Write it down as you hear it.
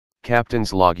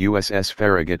Captain's log USS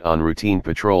Farragut on routine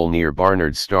patrol near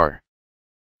Barnard's Star.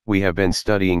 We have been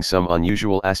studying some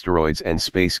unusual asteroids and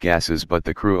space gases, but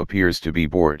the crew appears to be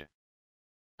bored.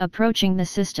 Approaching the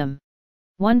system.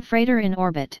 One freighter in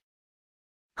orbit.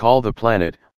 Call the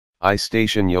planet, ice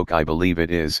station Yoke I believe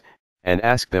it is, and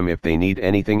ask them if they need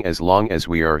anything as long as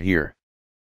we are here.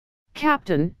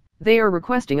 Captain, they are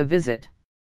requesting a visit.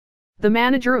 The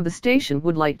manager of the station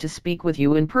would like to speak with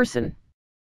you in person.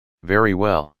 Very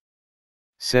well.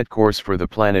 Set course for the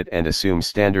planet and assume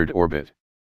standard orbit.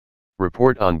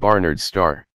 Report on Barnard's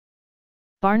Star.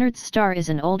 Barnard's Star is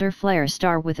an older flare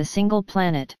star with a single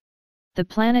planet. The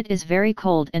planet is very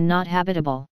cold and not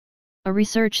habitable. A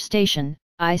research station,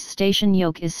 ice station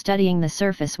Yoke, is studying the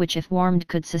surface which if warmed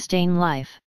could sustain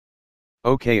life.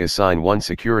 Okay, assign one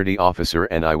security officer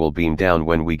and I will beam down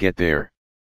when we get there.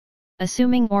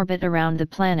 Assuming orbit around the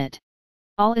planet.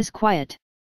 All is quiet.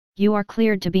 You are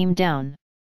cleared to beam down.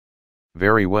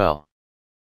 Very well.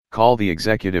 Call the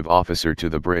executive officer to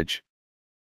the bridge.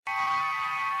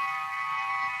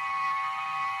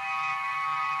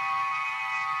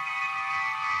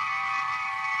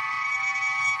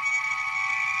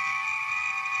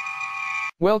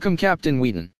 Welcome, Captain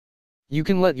Wheaton. You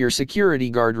can let your security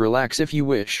guard relax if you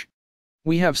wish.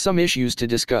 We have some issues to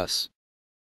discuss.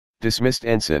 Dismissed,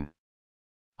 Ensign.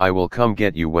 I will come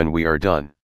get you when we are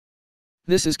done.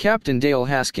 This is Captain Dale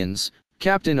Haskins,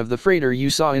 captain of the freighter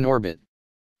you saw in orbit.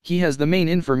 He has the main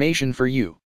information for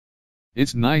you.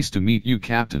 It's nice to meet you,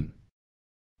 Captain.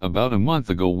 About a month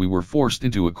ago we were forced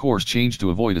into a course change to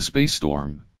avoid a space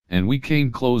storm, and we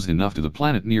came close enough to the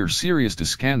planet near Sirius to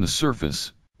scan the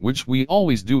surface, which we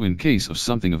always do in case of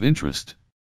something of interest.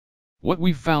 What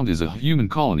we found is a human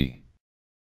colony.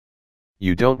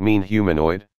 You don't mean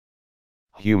humanoid?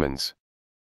 Humans.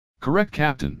 Correct,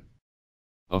 Captain.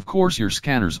 Of course your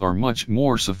scanners are much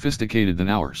more sophisticated than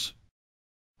ours.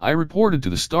 I reported to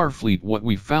the Starfleet what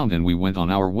we found and we went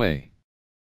on our way.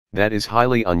 That is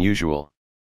highly unusual.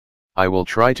 I will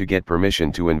try to get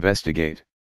permission to investigate.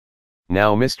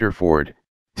 Now, Mr. Ford,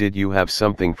 did you have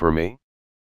something for me?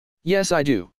 Yes, I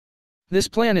do. This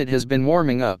planet has been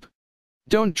warming up.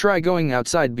 Don't try going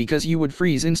outside because you would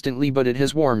freeze instantly, but it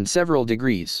has warmed several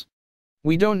degrees.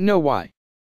 We don't know why.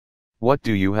 What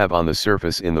do you have on the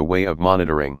surface in the way of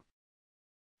monitoring?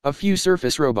 A few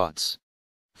surface robots.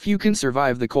 Few can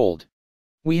survive the cold.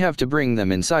 We have to bring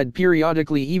them inside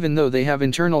periodically even though they have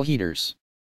internal heaters.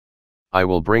 I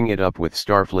will bring it up with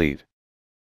Starfleet.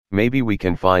 Maybe we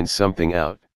can find something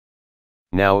out.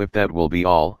 Now if that will be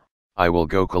all, I will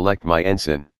go collect my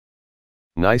ensign.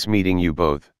 Nice meeting you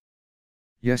both.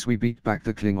 Yes, we beat back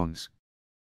the Klingons.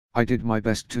 I did my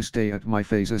best to stay at my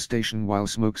phaser station while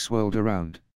smoke swirled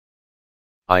around.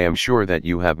 I am sure that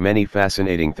you have many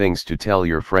fascinating things to tell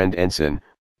your friend Ensign,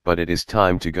 but it is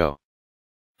time to go.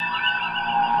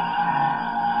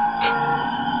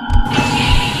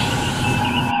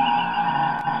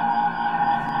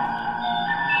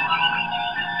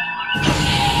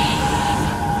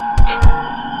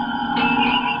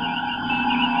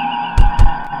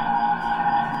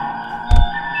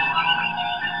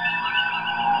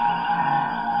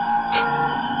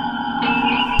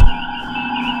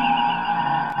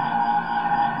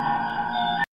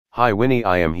 Hi Winnie,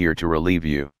 I am here to relieve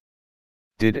you.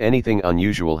 Did anything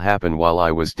unusual happen while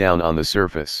I was down on the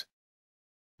surface?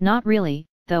 Not really,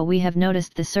 though we have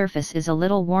noticed the surface is a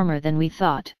little warmer than we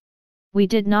thought. We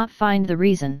did not find the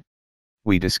reason.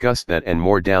 We discussed that and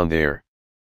more down there.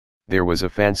 There was a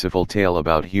fanciful tale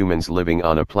about humans living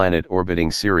on a planet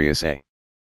orbiting Sirius A.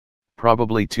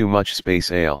 Probably too much space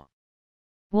ale.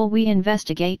 Will we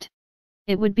investigate?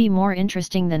 It would be more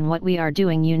interesting than what we are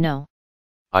doing, you know.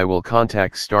 I will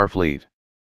contact Starfleet.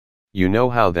 You know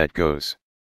how that goes.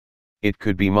 It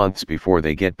could be months before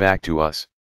they get back to us.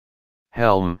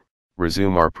 Helm,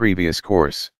 resume our previous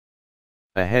course.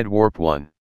 Ahead warp 1.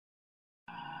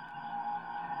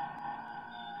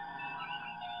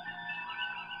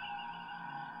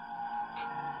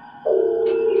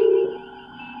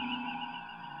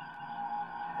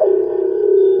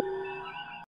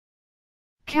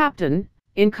 Captain,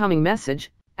 incoming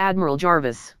message, Admiral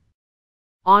Jarvis.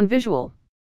 On visual.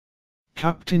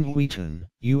 Captain Wheaton,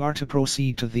 you are to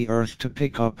proceed to the Earth to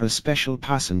pick up a special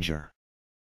passenger.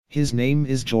 His name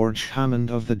is George Hammond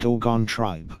of the Dogon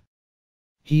tribe.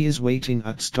 He is waiting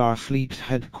at Starfleet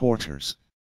headquarters.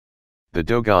 The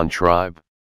Dogon tribe?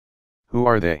 Who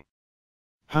are they?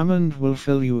 Hammond will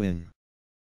fill you in.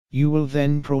 You will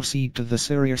then proceed to the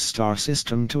Sirius star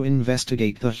system to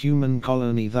investigate the human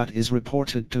colony that is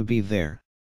reported to be there.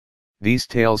 These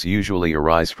tales usually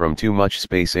arise from too much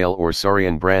space ale or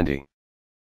saurian brandy.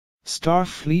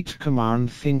 Starfleet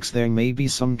Command thinks there may be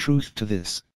some truth to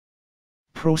this.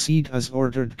 Proceed as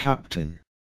ordered, Captain.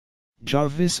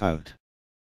 Jarvis out.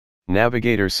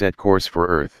 Navigator set course for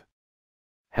Earth.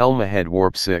 Helm ahead,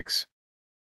 warp 6.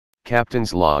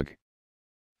 Captain's log.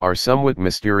 Our somewhat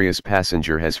mysterious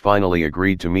passenger has finally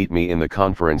agreed to meet me in the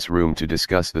conference room to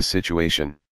discuss the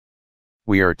situation.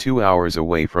 We are 2 hours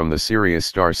away from the Sirius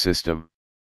star system.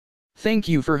 Thank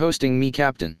you for hosting me,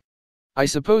 Captain. I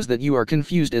suppose that you are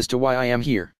confused as to why I am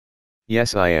here.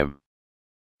 Yes, I am.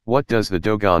 What does the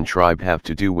Dogon tribe have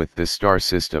to do with this star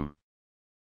system?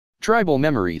 Tribal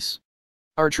memories.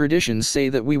 Our traditions say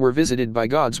that we were visited by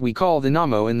gods we call the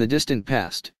Namo in the distant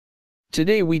past.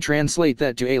 Today we translate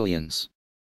that to aliens.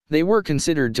 They were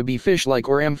considered to be fish-like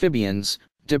or amphibians,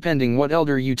 depending what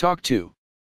elder you talk to.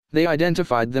 They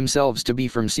identified themselves to be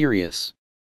from Sirius.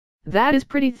 That is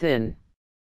pretty thin.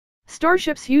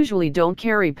 Starships usually don't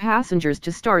carry passengers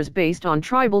to stars based on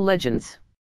tribal legends.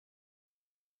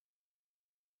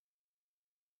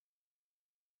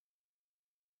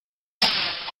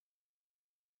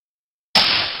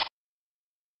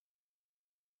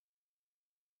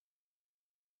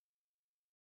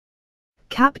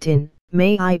 Captain,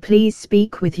 may I please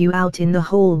speak with you out in the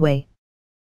hallway?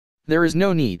 There is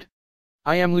no need.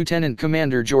 I am Lieutenant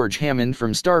Commander George Hammond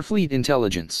from Starfleet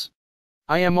Intelligence.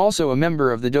 I am also a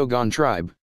member of the Dogon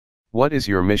tribe. What is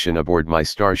your mission aboard my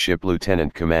starship,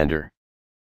 Lieutenant Commander?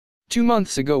 2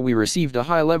 months ago we received a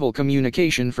high-level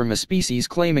communication from a species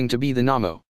claiming to be the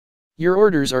Namo. Your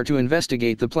orders are to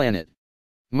investigate the planet.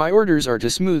 My orders are to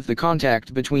smooth the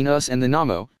contact between us and the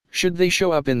Namo, should they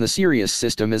show up in the Sirius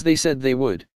system as they said they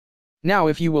would. Now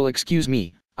if you will excuse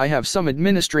me, I have some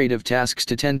administrative tasks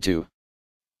to tend to.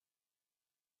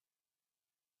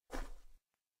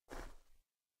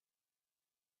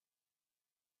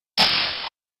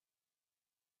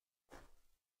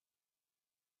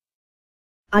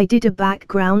 I did a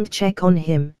background check on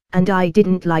him, and I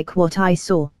didn't like what I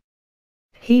saw.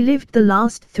 He lived the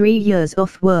last 3 years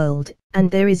off-world, and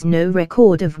there is no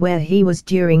record of where he was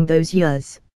during those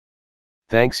years.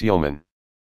 Thanks, Yeoman.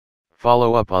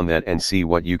 Follow up on that and see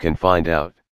what you can find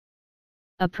out.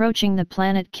 Approaching the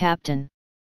planet, Captain.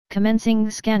 Commencing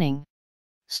scanning.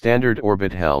 Standard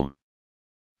orbit, Helm.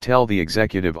 Tell the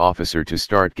executive officer to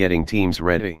start getting teams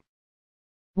ready.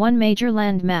 One major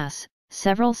land mass,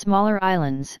 several smaller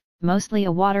islands, mostly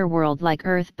a water world like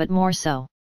Earth but more so.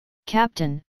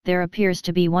 Captain, there appears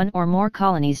to be one or more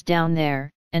colonies down there,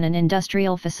 and an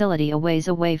industrial facility a ways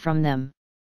away from them.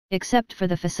 Except for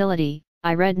the facility,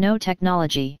 I read no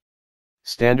technology.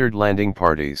 Standard landing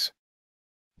parties.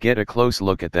 Get a close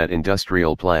look at that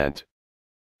industrial plant.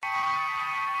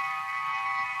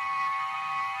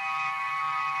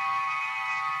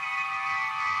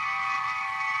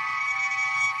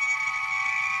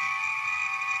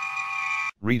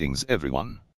 Greetings,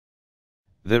 everyone.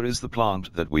 There is the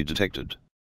plant that we detected.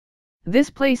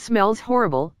 This place smells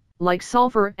horrible, like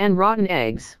sulfur and rotten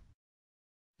eggs.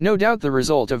 No doubt the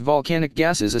result of volcanic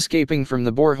gases escaping from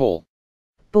the borehole.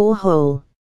 Borehole?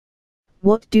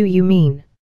 What do you mean?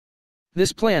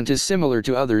 This plant is similar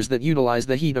to others that utilize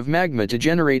the heat of magma to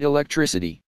generate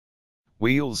electricity.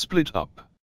 We'll split up.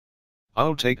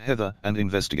 I'll take Heather and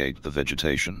investigate the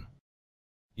vegetation.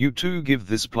 You two give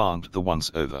this plant the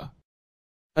once-over.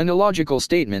 An illogical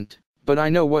statement, but I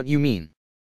know what you mean.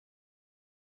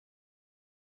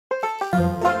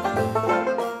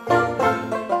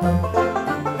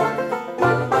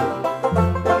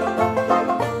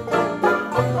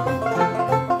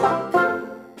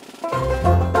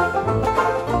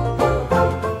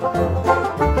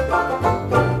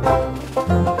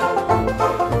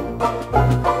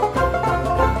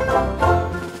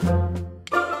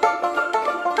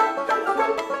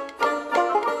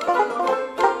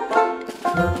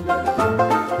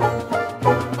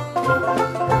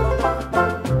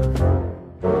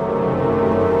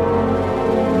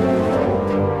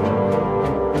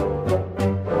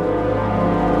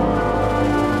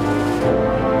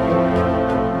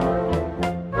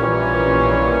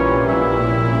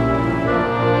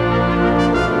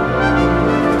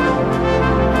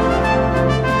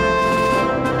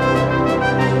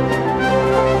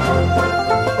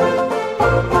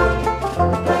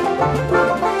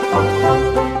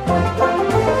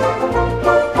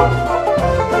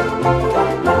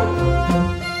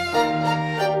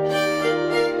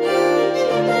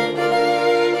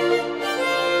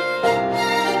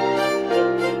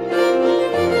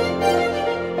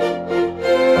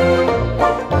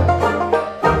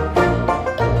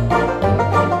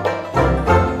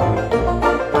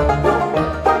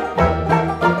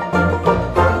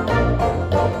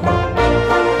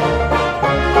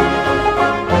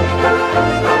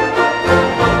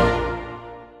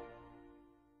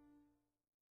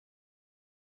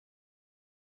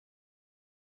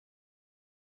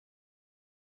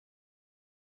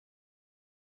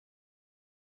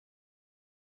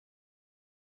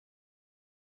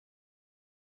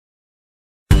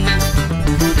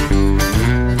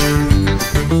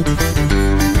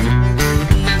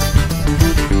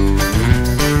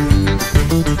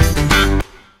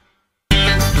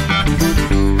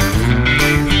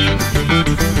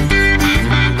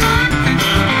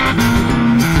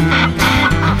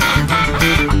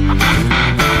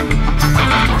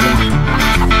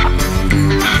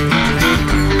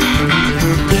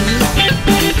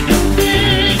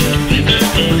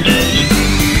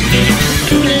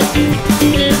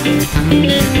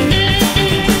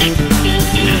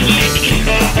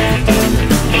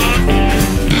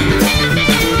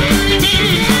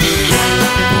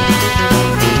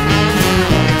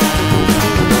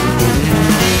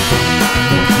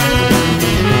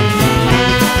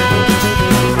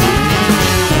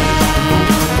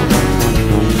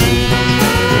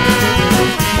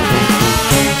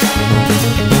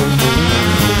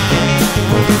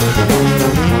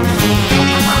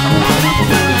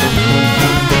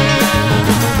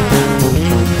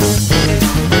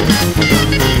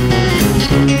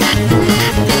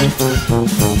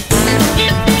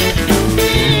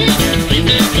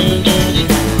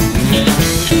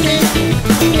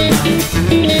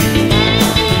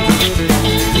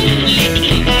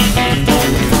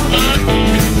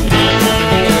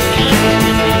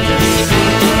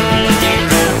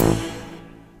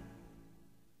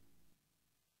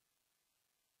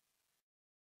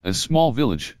 A small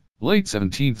village, late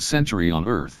 17th century on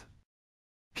Earth.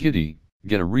 Kitty,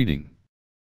 get a reading.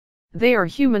 They are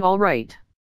human all right.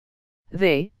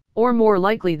 They, or more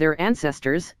likely their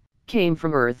ancestors, came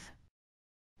from Earth.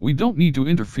 We don't need to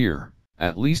interfere,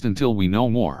 at least until we know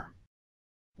more.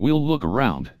 We'll look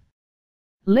around.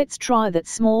 Let's try that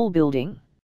small building.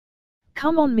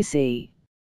 Come on, Missy.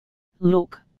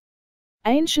 Look.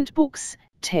 Ancient books,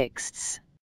 texts.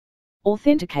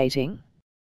 Authenticating.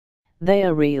 They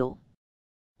are real.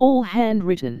 All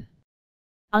handwritten.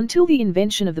 Until the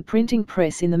invention of the printing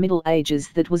press in the Middle Ages,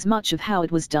 that was much of how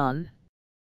it was done.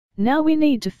 Now we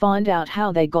need to find out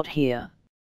how they got here.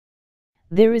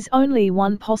 There is only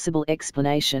one possible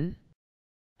explanation.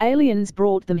 Aliens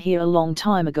brought them here a long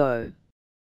time ago.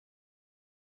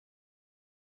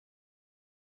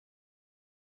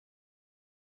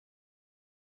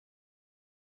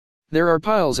 There are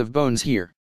piles of bones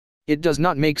here. It does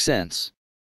not make sense.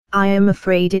 I am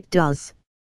afraid it does.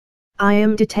 I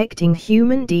am detecting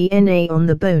human DNA on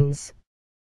the bones.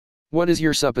 What is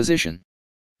your supposition?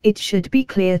 It should be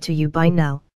clear to you by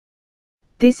now.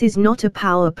 This is not a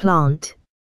power plant.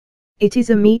 It is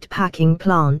a meat-packing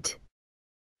plant.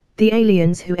 The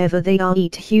aliens, whoever they are,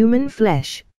 eat human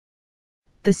flesh.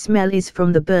 The smell is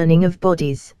from the burning of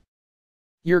bodies.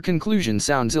 Your conclusion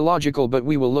sounds illogical, but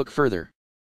we will look further.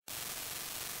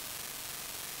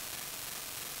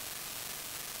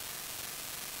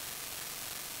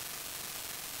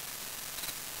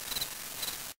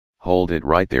 Hold it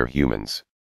right there, humans.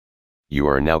 You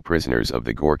are now prisoners of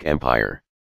the Gork Empire.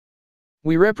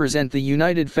 We represent the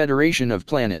United Federation of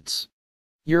Planets.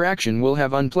 Your action will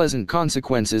have unpleasant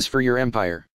consequences for your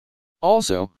empire.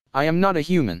 Also, I am not a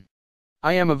human.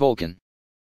 I am a Vulcan.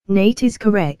 Nate is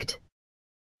correct.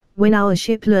 When our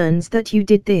ship learns that you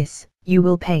did this, you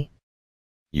will pay.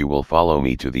 You will follow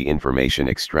me to the information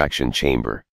extraction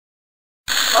chamber.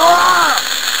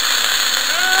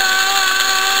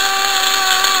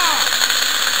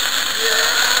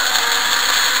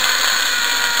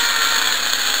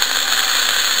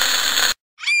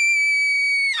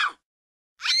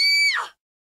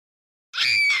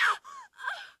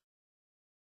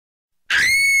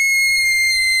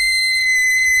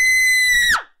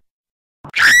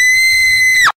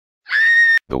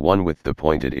 The one with the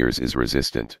pointed ears is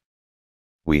resistant.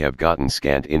 We have gotten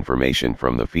scant information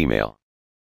from the female.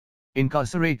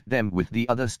 Incarcerate them with the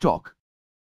other stock.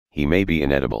 He may be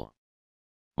inedible.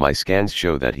 My scans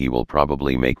show that he will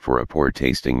probably make for a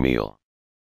poor-tasting meal.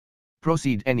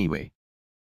 Proceed anyway.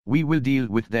 We will deal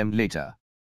with them later.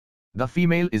 The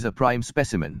female is a prime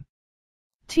specimen.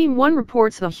 Team 1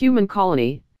 reports the human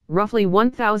colony, roughly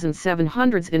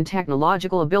 1,700 in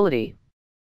technological ability.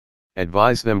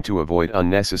 Advise them to avoid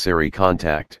unnecessary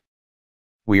contact.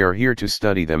 We are here to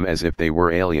study them as if they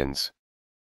were aliens.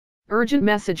 Urgent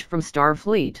message from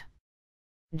Starfleet.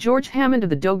 George Hammond of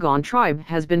the Dogon tribe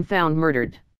has been found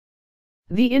murdered.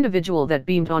 The individual that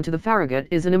beamed onto the Farragut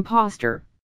is an imposter.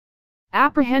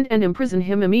 Apprehend and imprison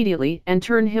him immediately and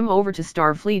turn him over to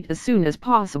Starfleet as soon as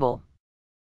possible.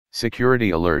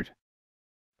 Security alert.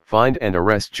 Find and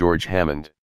arrest George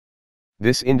Hammond.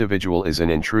 This individual is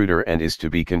an intruder and is to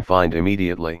be confined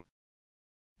immediately.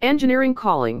 Engineering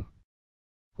calling.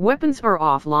 Weapons are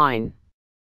offline.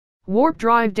 Warp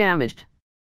drive damaged.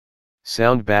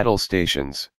 Sound battle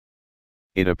stations.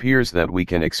 It appears that we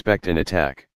can expect an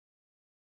attack.